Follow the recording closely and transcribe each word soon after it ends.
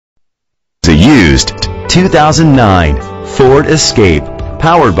2009 Ford Escape,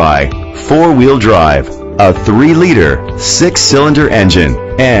 powered by 4-wheel drive, a 3-liter 6-cylinder engine,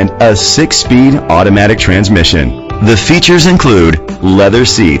 and a 6-speed automatic transmission. The features include leather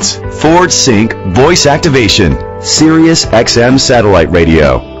seats, Ford Sync voice activation, Sirius XM satellite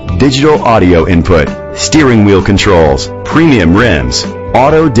radio, digital audio input, steering wheel controls, premium rims,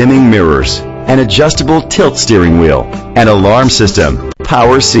 auto dimming mirrors, an adjustable tilt steering wheel, an alarm system,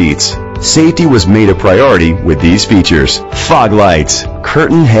 power seats. Safety was made a priority with these features: fog lights,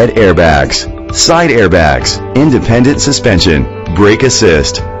 curtain head airbags, side airbags, independent suspension, brake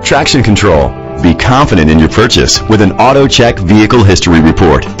assist, traction control. Be confident in your purchase with an AutoCheck Vehicle History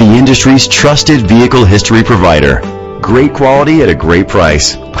Report, the industry's trusted vehicle history provider. Great quality at a great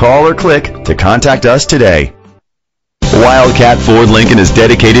price. Call or click to contact us today. Wildcat Ford Lincoln is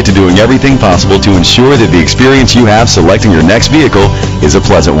dedicated to doing everything possible to ensure that the experience you have selecting your next vehicle is a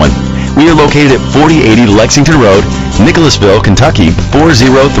pleasant one. We are located at 4080 Lexington Road, Nicholasville, Kentucky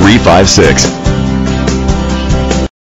 40356.